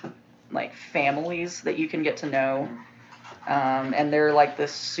like families that you can get to know. And they're like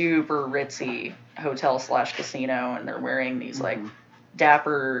this super ritzy hotel / casino, and they're wearing these like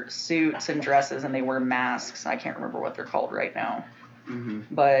dapper suits and dresses, and they wear masks. I can't remember what they're called right now.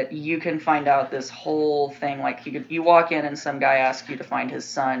 But you can find out this whole thing. Like you walk in and some guy asks you to find his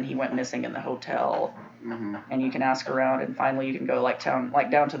son. He went missing in the hotel. And you can ask around, and finally you can go like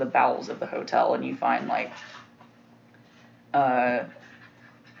down to the bowels of the hotel, and you find like that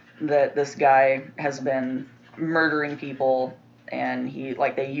this guy has been murdering people, and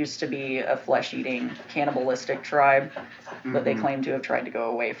they used to be a flesh-eating cannibalistic tribe, but they claim to have tried to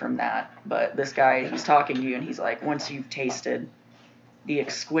go away from that. But this guy, he's talking to you, and he's like, once you've tasted the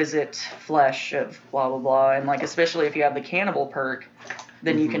exquisite flesh of blah blah blah, and like especially if you have the cannibal perk,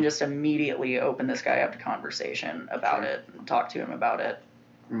 then you can just immediately open this guy up to conversation about it and talk to him about it.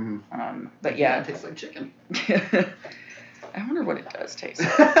 But yeah, it tastes like chicken. I wonder what it does taste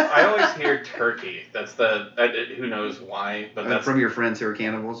like. I always hear turkey. That's who knows why, but that's from your friends who are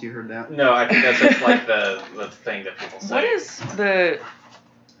cannibals. You heard that? No, I think that's just like the thing that people say. What is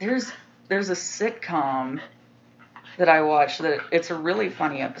there's a sitcom that I watched that it's a really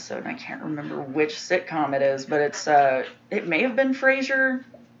funny episode, and I can't remember which sitcom it is, but it may have been Frasier,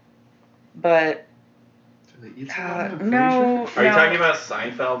 but no. Are you talking about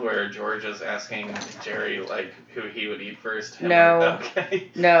Seinfeld, where George is asking Jerry like who he would eat first? No.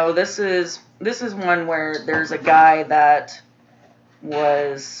 Okay. No, this is one where there's a guy that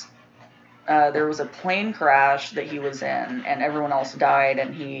was there was a plane crash that he was in, and everyone else died,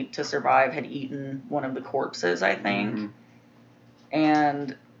 and he, to survive, had eaten one of the corpses, I think.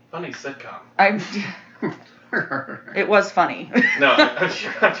 And funny sitcom. It was funny. No, I'm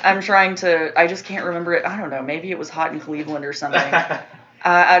sure. I'm trying to. I just can't remember it. I don't know. Maybe it was Hot in Cleveland or something.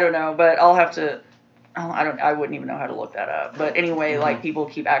 I don't know, but I'll have to. I wouldn't even know how to look that up. But anyway, like people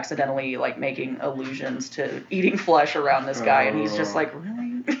keep accidentally like making allusions to eating flesh around this guy, and he's just like,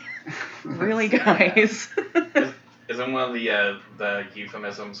 really, guys. Isn't one of the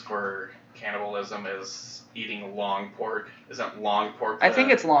euphemisms for cannibalism is eating long pork? Isn't long pork? I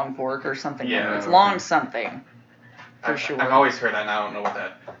think it's long pork or something. Yeah, it's long something. For sure. I've always heard that, and I don't know what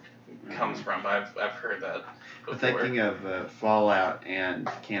that comes from, but I've heard that before. Thinking of Fallout and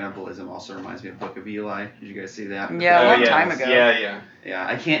cannibalism also reminds me of Book of Eli. Did you guys see that? Yeah, a long time ago. Yeah,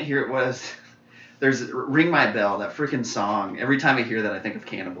 I can't hear it. There's Ring My Bell, that freaking song. Every time I hear that, I think of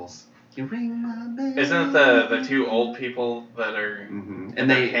cannibals. You ring my bell. Isn't it the two old people that are and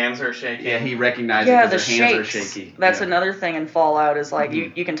their hands are shaking? Yeah, he recognizes because their hands are shaky. That's another thing in Fallout is like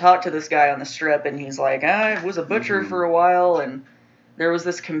you can talk to this guy on the Strip, and he's like, I was a butcher for a while, and there was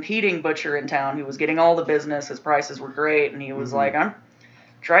this competing butcher in town who was getting all the business. His prices were great, and he was like,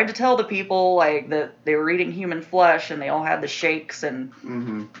 tried to tell the people like that they were eating human flesh, and they all had the shakes,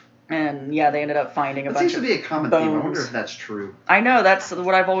 and and yeah, they ended up finding a bunch of bones. That seems to be a common theme. I wonder if that's true. I know, that's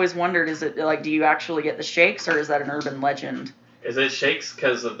what I've always wondered. Is it like, do you actually get the shakes, or is that an urban legend? Is it shakes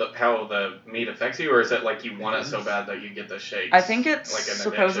because of how the meat affects you, or is it like you want it so bad that you get the shakes? I think it's like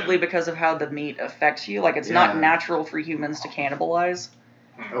supposedly because of how the meat affects you. Like, it's not natural for humans to cannibalize.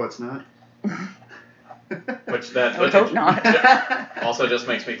 Oh, it's not? Which I would hope not. Also just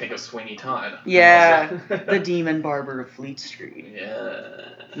makes me think of Sweeney Todd. Yeah, the demon barber of Fleet Street.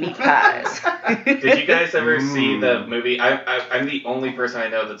 Yeah. Meat pies. Did you guys ever see the movie? I'm the only person I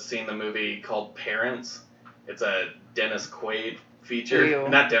know that's seen the movie called Parents. It's a Dennis Quaid feature. Ew.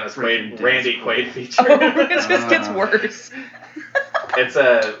 Not Dennis Quaid, Randy Quaid feature. Oh, it just gets worse.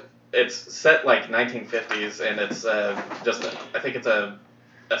 It's set like 1950s, and it's I think it's a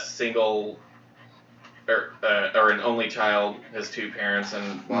single or an only child, his two parents,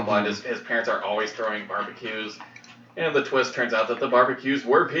 and blah blah. His parents are always throwing barbecues, and the twist turns out that the barbecues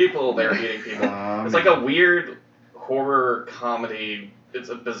were people. They're eating people. It's like a weird horror comedy it's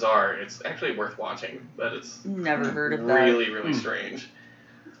a bizarre. It's actually worth watching, but it's never heard of that. Really strange.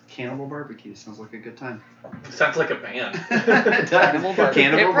 Cannibal Barbecue sounds like a good time. Sounds like a band. Cannibal Barbecue.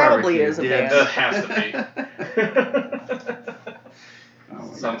 It probably is a band. It has to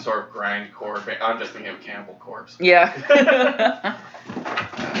be. Some sort of grindcore band. I'm just thinking of Cannibal Corpse. Yeah.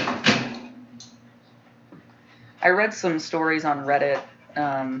 I read some stories on Reddit,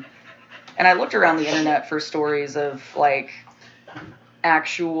 and I looked around the internet for stories of like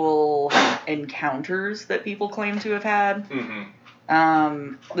actual encounters that people claim to have had.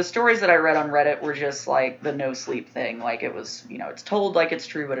 The stories that I read on Reddit were just like the no sleep thing. Like it was, it's told like it's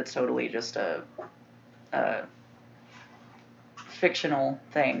true, but it's totally just a fictional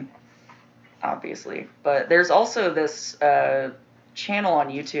thing, obviously. But there's also this channel on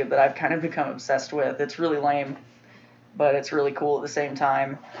YouTube that I've kind of become obsessed with. It's really lame, but it's really cool at the same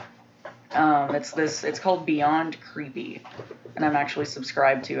time. It's called Beyond Creepy, and I'm actually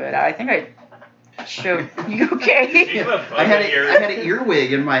subscribed to it. I think I showed you. Okay? I had an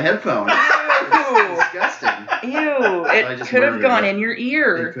earwig in my headphone. Ew. Disgusting. Ew! It could have gone in your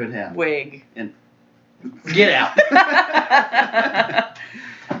ear. It could have. Wig. And get out.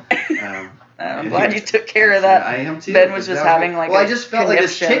 I'm glad you took care of that. I am too. Ben was just having like. Well, I just felt like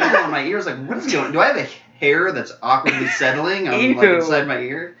this tickle on my ear. I was like, what is going on? Do I have a hair that's awkwardly settling on like inside my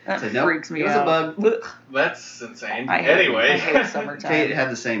ear? That freaks me out. It was a bug. That's insane. I hate summertime. Kate had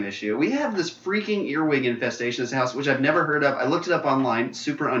the same issue. We have this freaking earwig infestation in this house, which I've never heard of. I looked it up online.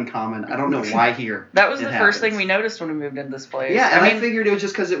 Super uncommon. I don't know why here. That was the first thing we noticed when we moved into this place. Yeah, and I figured it was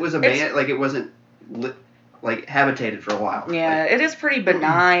just because it was like it wasn't habitated for a while. Yeah, it is pretty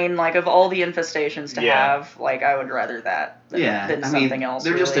benign. Like of all the infestations to have, like I would rather that than something else.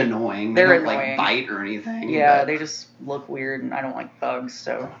 They're just annoying. They don't like bite or anything. Yeah, they just look weird, and I don't like bugs.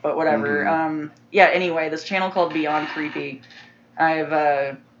 So, but whatever. Yeah. Anyway, this channel called Beyond Creepy.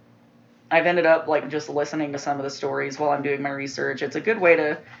 I've ended up like just listening to some of the stories while I'm doing my research. It's a good way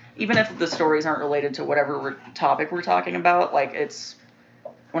to, even if the stories aren't related to whatever topic we're talking about, like it's.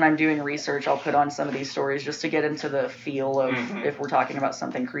 When I'm doing research, I'll put on some of these stories just to get into the feel of if we're talking about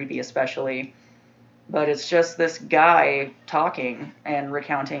something creepy, especially. But it's just this guy talking and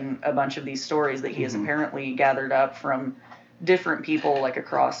recounting a bunch of these stories that he has apparently gathered up from different people, like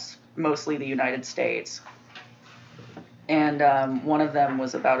across mostly the United States. And one of them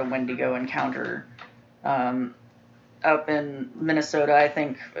was about a Wendigo encounter up in Minnesota, I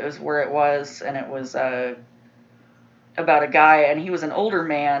think is where it was, and it was about a guy, and he was an older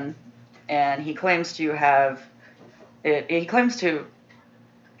man, and he claims to have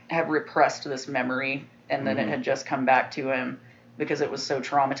repressed this memory, and then it had just come back to him because it was so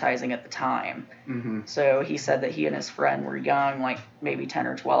traumatizing at the time. So he said that he and his friend were young, like maybe 10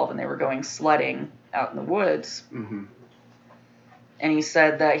 or 12, and they were going sledding out in the woods. And he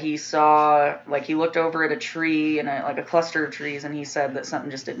said that he saw, like, he looked over at a tree and like a cluster of trees, and he said that something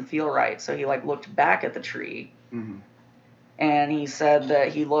just didn't feel right. So he like looked back at the tree. And he said that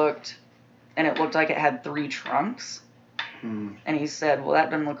he looked, and it looked like it had 3 trunks. And he said, well, that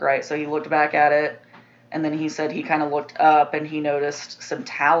doesn't look right. So he looked back at it, and then he said he kind of looked up, and he noticed some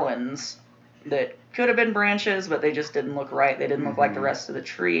talons that could have been branches, but they just didn't look right. They didn't look like the rest of the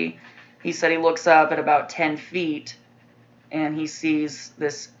tree. He said he looks up at about 10 feet, and he sees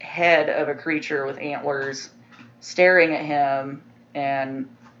this head of a creature with antlers staring at him, and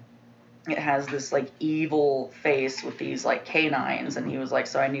it has this like evil face with these like canines, and he was like,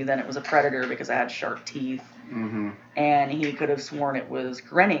 so I knew then it was a predator because it had sharp teeth. And he could have sworn it was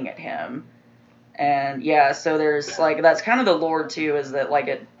grinning at him. And yeah, so there's like, that's kind of the lore too, is that like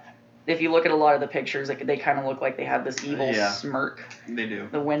it, if you look at a lot of the pictures, they kind of look like they have this evil smirk. They do.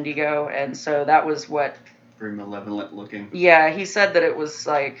 The Wendigo. And so that was what. Very malevolent looking. Yeah, he said that it was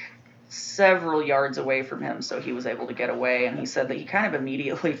like several yards away from him, so he was able to get away. And he said that he kind of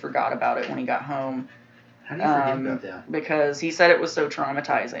immediately forgot about it when he got home. How do you forget about that? Because he said it was so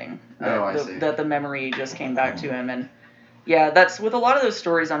traumatizing that the memory just came back to him. And yeah, that's with a lot of those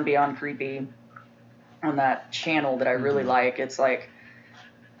stories on Beyond Creepy on that channel that I really like. It's like,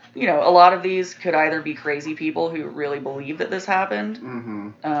 you know, a lot of these could either be crazy people who really believe that this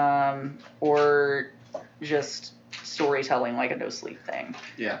happened, or just storytelling, like a no sleep thing.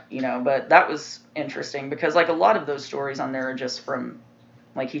 Yeah. You know, but that was interesting because like a lot of those stories on there are just from,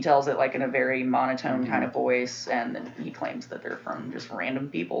 like, he tells it like in a very monotone kind of voice, and then he claims that they're from just random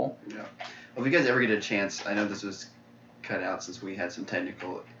people. Yeah. Well, if you guys ever get a chance, I know this was cut out since we had some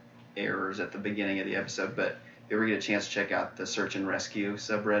technical errors at the beginning of the episode, but if you ever get a chance to check out the Search and Rescue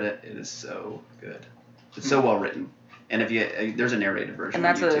subreddit, it is so good. It's so well written. And if you there's a narrated version. And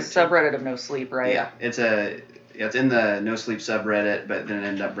that's on YouTube a subreddit of No Sleep, right? Yeah, it's a Yeah, it's in the No Sleep subreddit, but then it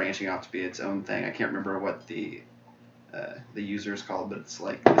ended up branching off to be its own thing. I can't remember what the user is called, but it's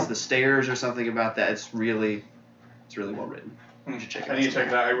the stairs or something about that. It's really well written. You should check it out. I need to check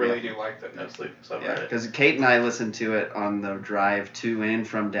it out. I really do like the No Sleep subreddit. Yeah, because Kate and I listened to it on the drive to and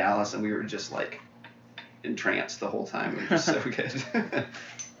from Dallas, and we were just entranced the whole time. It was just so good.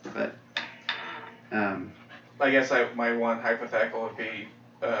 But I guess my one hypothetical would be.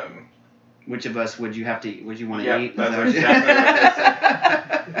 Which of us would you want to eat? That's exactly what I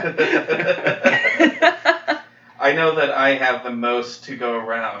said. I know that I have the most to go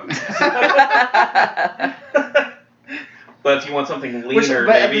around. But if you want something leaner,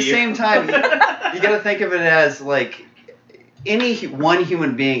 but at the same time, you got to think of it as any one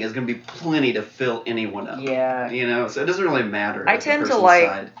human being is going to be plenty to fill anyone up. Yeah. So it doesn't really matter. I tend to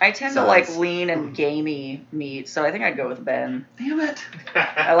like lean and gamey meat, so I think I'd go with Ben. Damn it.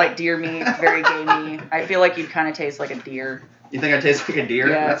 I like deer meat, very gamey. I feel like you'd kind of taste like a deer. You think I taste like a deer?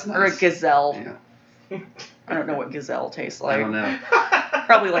 Yeah, that's nice. Or a gazelle. Yeah. I don't know what gazelle tastes like. I don't know.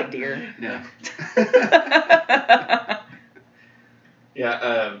 Probably like deer. Yeah.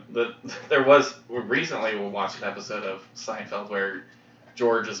 Yeah, recently we watched an episode of Seinfeld where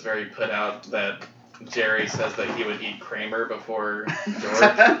George is very put out that Jerry says that he would eat Kramer before George.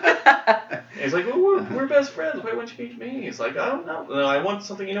 And he's like, well, we're best friends. Why wouldn't you eat me? He's like, I don't know. No, I want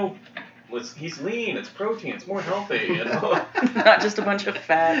something, he's lean, it's protein, it's more healthy. Not just a bunch of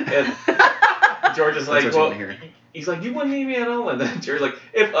fat. And George is like, well, he's like, you wouldn't eat me at all. And then Jerry's like,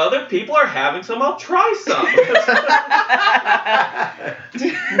 if other people are having some, I'll try some.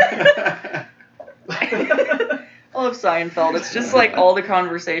 I love Seinfeld. It's just all the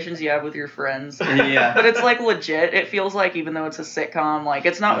conversations you have with your friends. Yeah. But it's legit. It feels like even though it's a sitcom,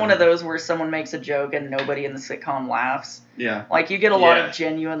 it's not one of those where someone makes a joke and nobody in the sitcom laughs. Yeah. You get a lot of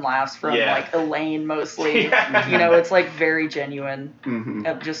genuine laughs from Elaine mostly. Yeah. It's very genuine.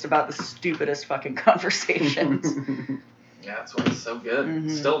 Mm-hmm. Just about the stupidest fucking conversations. Yeah, that's why it's so good. Mm-hmm.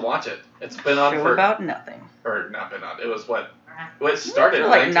 Still watch it. It's been on for about nothing. Or not been on. It was what? Well, it started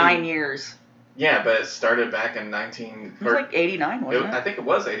for 9 years. Yeah, but it started back in 19... It was 89, wasn't it? I think it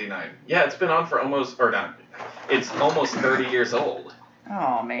was 89. Yeah, it's been on for almost... Or not. It's almost 30 years old.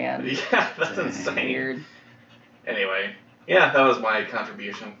 Oh, man. Yeah, that's insane. Weird. Anyway, yeah, that was my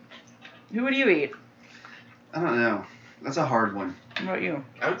contribution. Who would you eat? I don't know. That's a hard one. What about you?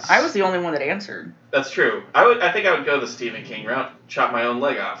 I was the only one that answered. That's true. I think I would go the Stephen King route, chop my own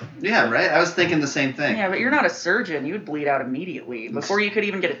leg off. Yeah, right? I was thinking the same thing. Yeah, but you're not a surgeon. You would bleed out immediately before you could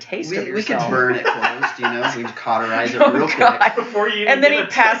even get a taste of yourself. We could burn it closed, We could cauterize it real quick. Before you and then he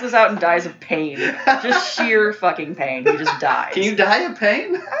passes out and dies of pain. Just sheer fucking pain. He just dies. Can you die of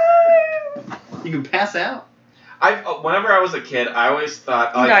pain? You can pass out. Whenever I was a kid, I always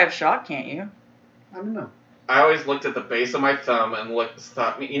thought... You can die of shock, can't you? I don't know. I always looked at the base of my thumb and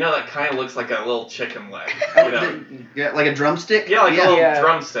thought, that kind of looks like a little chicken leg. Yeah, like a drumstick? Yeah, like a little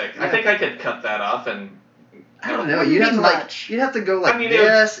drumstick. Yeah. I think I could cut that off and... I don't know. You'd have to go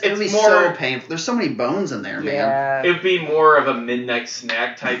this. It would be more, so painful. There's so many bones in there, man. It would be more of a midnight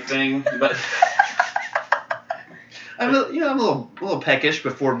snack type thing, but... I'm a little peckish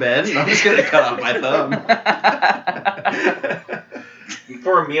before bed, and I'm just gonna cut off my thumb.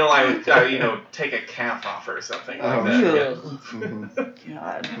 For a meal, I would, take a calf off or something like that. Yeah.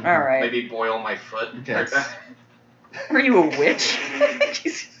 God. All right. Maybe boil my foot. Yes. Are you a witch?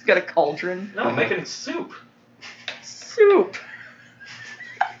 He's got a cauldron. No, I'm making soup. Soup.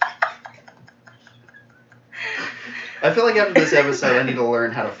 I feel like after this episode, I need to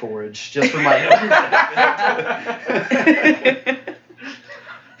learn how to forage, just for my own benefit.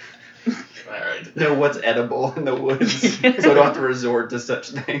 Alright. Know what's edible in the woods, so I don't have to resort to such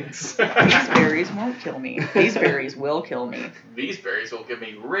things. These berries won't kill me. These berries will kill me. These berries will give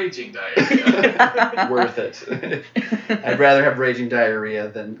me raging diarrhea. Worth it. I'd rather have raging diarrhea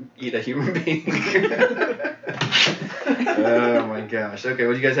than eat a human being. Oh my gosh. Okay,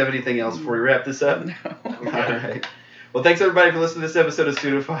 well, do you guys have anything else before we wrap this up? No. Okay. All right. Well, thanks everybody for listening to this episode of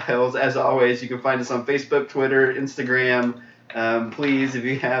Pseudophiles. As always, you can find us on Facebook, Twitter, Instagram. Please, if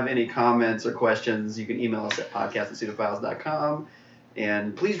you have any comments or questions, you can email us at podcast@pseudophiles.com.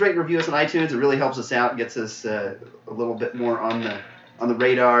 And please rate and review us on iTunes. It really helps us out, gets us a little bit more on the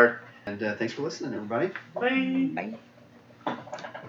radar. And thanks for listening, everybody. Bye. Bye.